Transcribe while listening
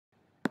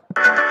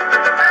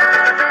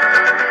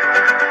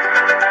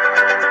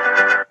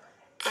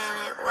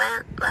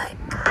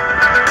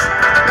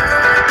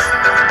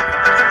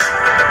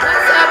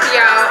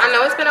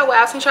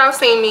since y'all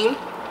seen me.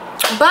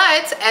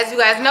 But as you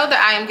guys know, that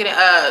I am getting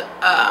a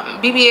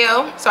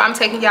BBL, so I'm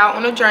taking y'all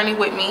on a journey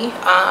with me.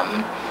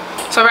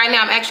 So right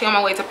now I'm actually on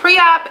my way to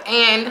pre-op,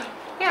 and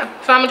yeah,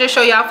 so I'm gonna just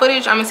show y'all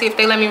footage. I'm gonna see if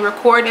they let me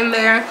record in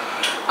there,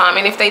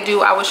 and if they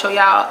do, I will show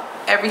y'all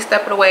every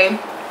step of the way.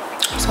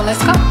 So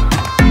let's go.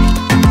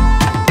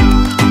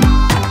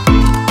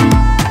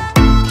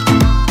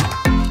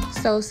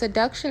 So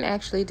Seduction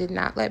actually did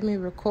not let me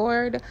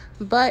record,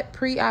 but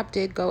pre-op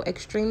did go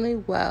extremely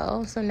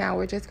well. So now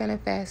we're just gonna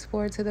fast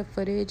forward to the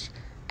footage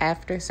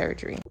after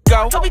surgery.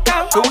 Go, here we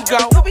go, here we go,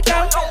 here we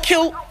go.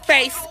 Cute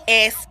face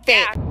ass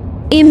fat.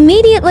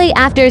 Immediately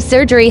after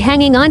surgery,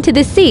 hanging onto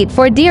the seat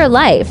for dear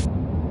life.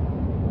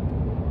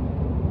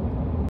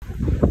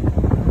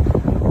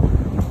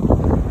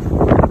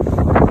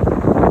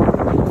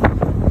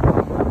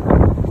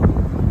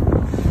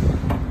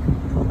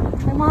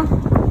 Hey,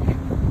 Mom.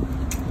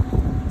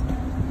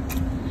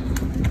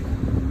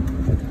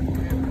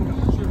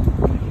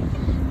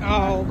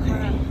 Oh,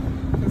 okay.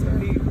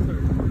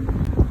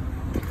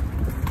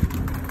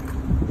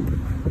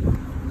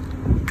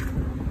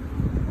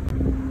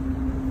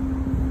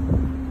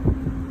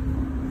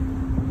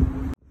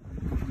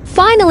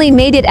 Finally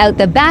made it out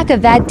the back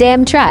of that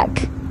damn truck.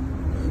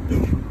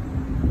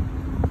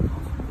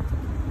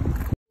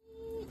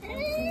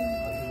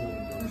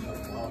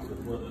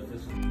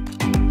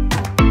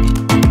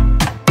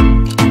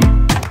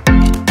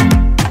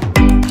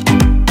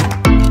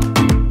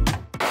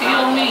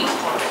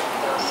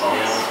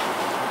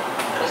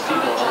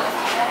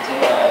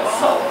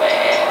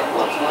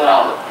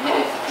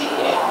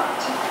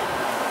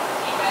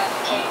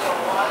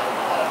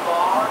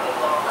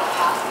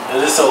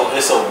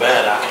 It's so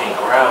bad I can't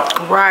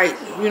grab. Right,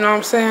 you know what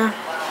I'm saying?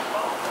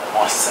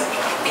 1 second.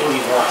 Give me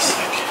 1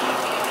 second.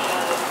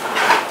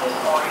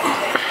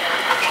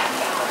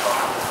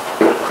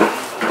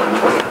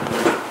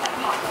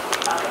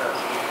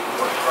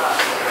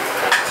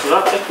 Should I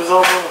take this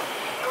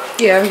off?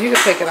 Yeah, you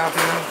can take it off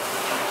now.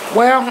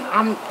 Well,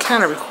 I'm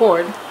kind of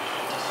recording,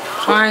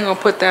 so I ain't gonna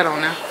put that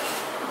on there.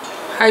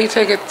 How you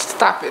take it?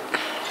 Stop it.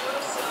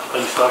 How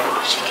you stop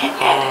it? She can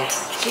edit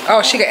it.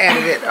 Oh, she can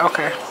edit it.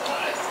 Okay.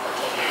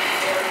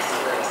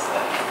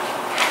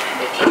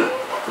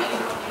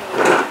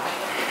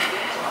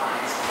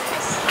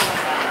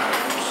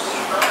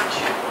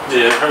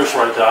 Yeah, it hurts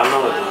right there. I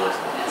know it does.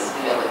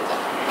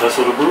 That's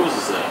what the bruise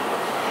is at.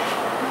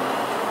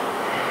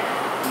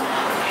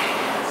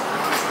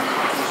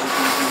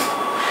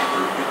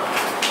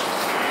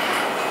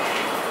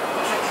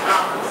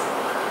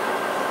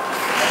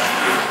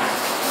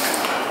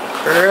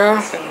 Girl,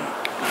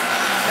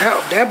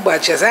 that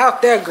butt just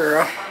out there,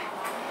 girl.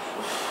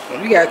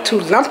 You got 2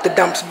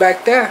 lump-the-dumps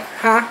back there,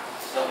 huh?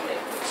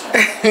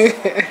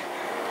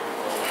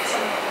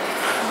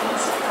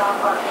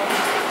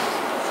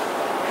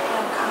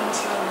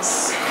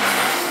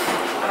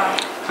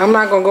 I'm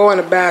not gonna go in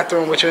the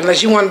bathroom with you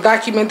unless you want to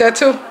document that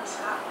too.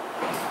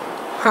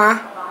 Huh?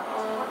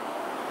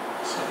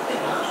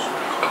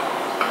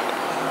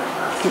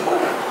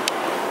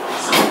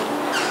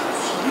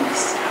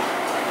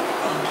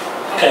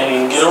 Can't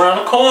even get around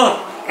the corner.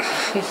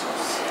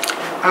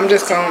 I'm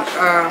just gonna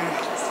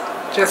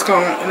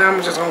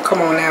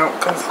come on out,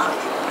 cause,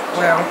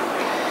 well,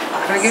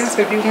 I guess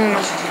if you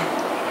wanna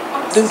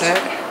do that.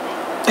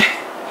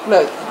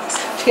 Look,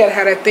 she gotta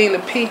have that thing to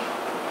pee.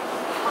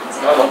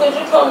 Mama, could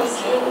you pour me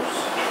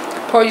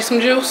juice? Pour you some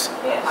juice?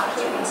 Yeah.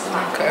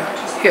 Okay.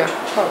 Here,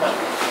 hold on.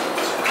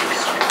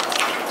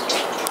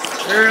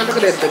 Girl, look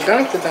at that, the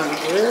dunk, girl.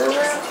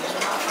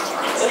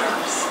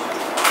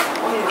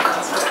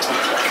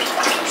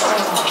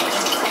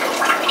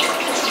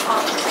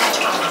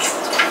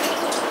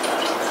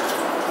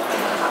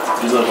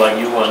 You look like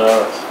you one of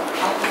us.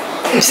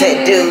 You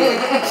said, dude,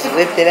 just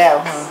whipped it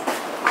out, huh?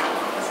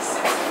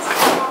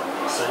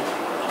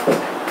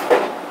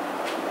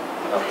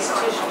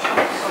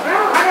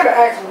 I gotta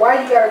ask,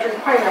 why you gotta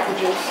drink pineapple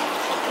juice?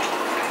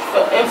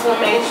 For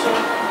inflammation.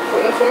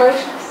 For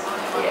inflammation?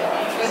 Yeah.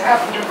 Just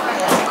have to drink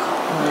pineapple.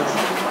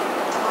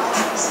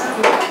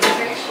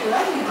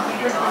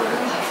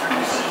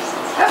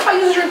 That's why you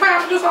used to drink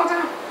pineapple juice all the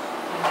time?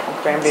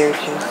 Cranberry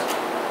juice.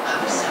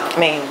 I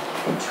mean,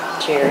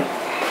 cherry.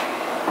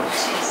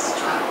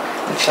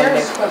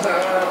 Cherry because of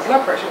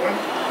blood pressure, right?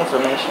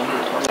 Inflammation.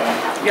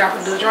 Y'all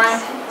can do the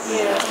drying?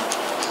 Yeah.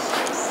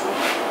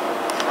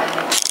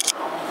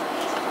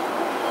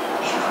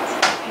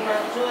 You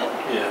want to do it?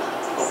 Yeah.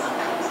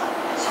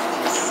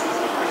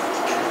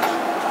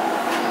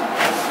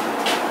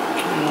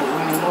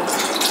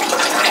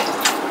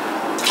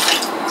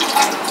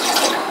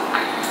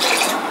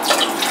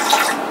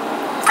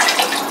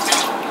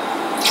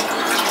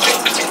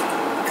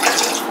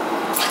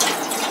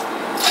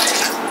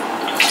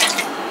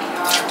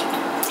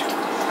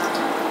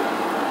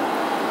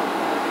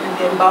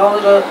 And ball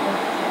it up.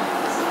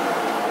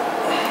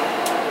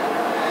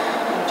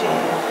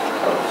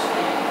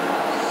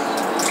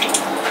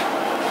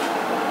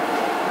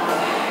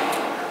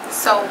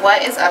 So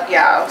what is up,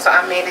 y'all? So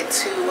I made it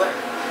to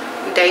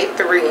day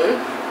 3.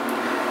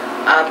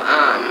 of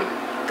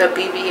the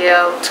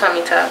BBL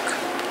tummy tuck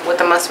with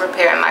the Must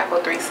Repair and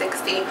Lipo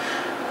 360.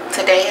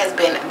 Today has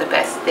been the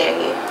best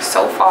day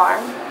so far.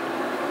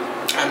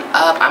 I'm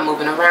up, I'm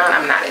moving around,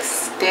 I'm not as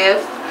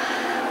stiff.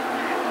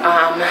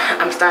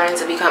 I'm starting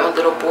to become a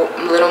little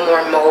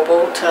more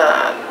mobile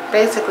to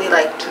basically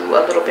like do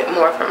a little bit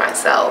more for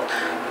myself.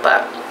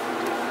 But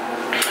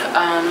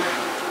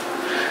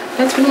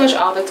that's pretty much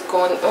all that's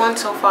going on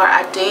so far.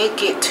 I did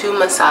get 2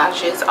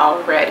 massages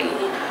already,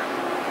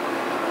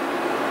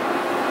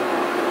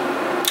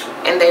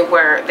 and they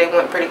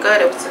went pretty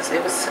good. It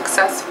was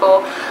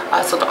successful.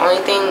 So the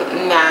only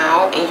thing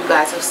now, and you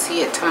guys will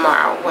see it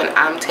tomorrow when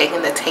I'm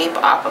taking the tape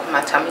off of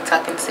my tummy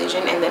tuck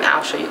incision, and then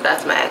I'll show you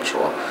guys my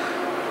actual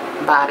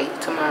body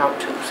tomorrow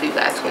too, so you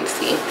guys can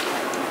see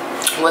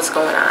what's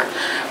going on.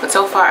 But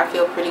so far I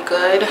feel pretty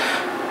good.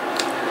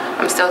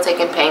 I'm still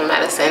taking pain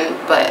medicine,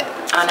 but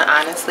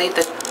honestly,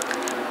 the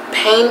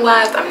pain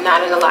wise, I'm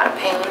not in a lot of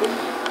pain,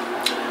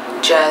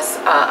 just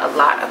a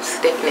lot of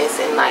stiffness,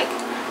 and like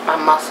my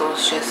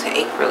muscles just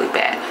ache really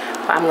bad.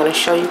 But I'm going to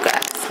show you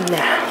guys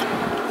now.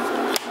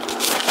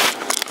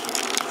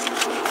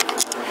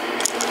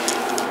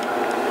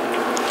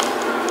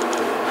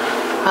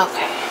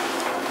 Okay,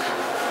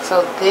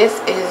 so this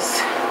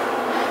is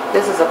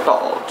a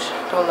bulge.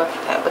 Don't look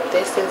at that, but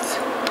this is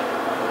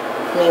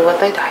me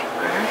with a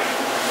diaper.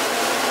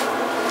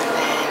 And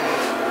then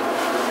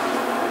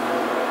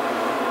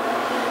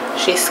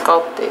she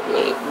sculpted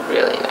me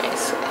really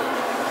nicely.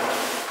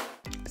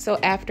 So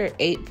after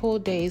 8 full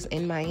days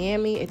in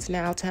Miami, it's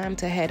now time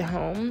to head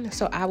home.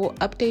 So I will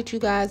update you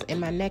guys in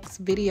my next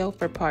video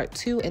for part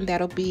 2, and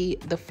that'll be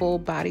the full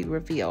body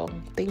reveal.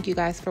 Thank you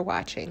guys for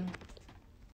watching.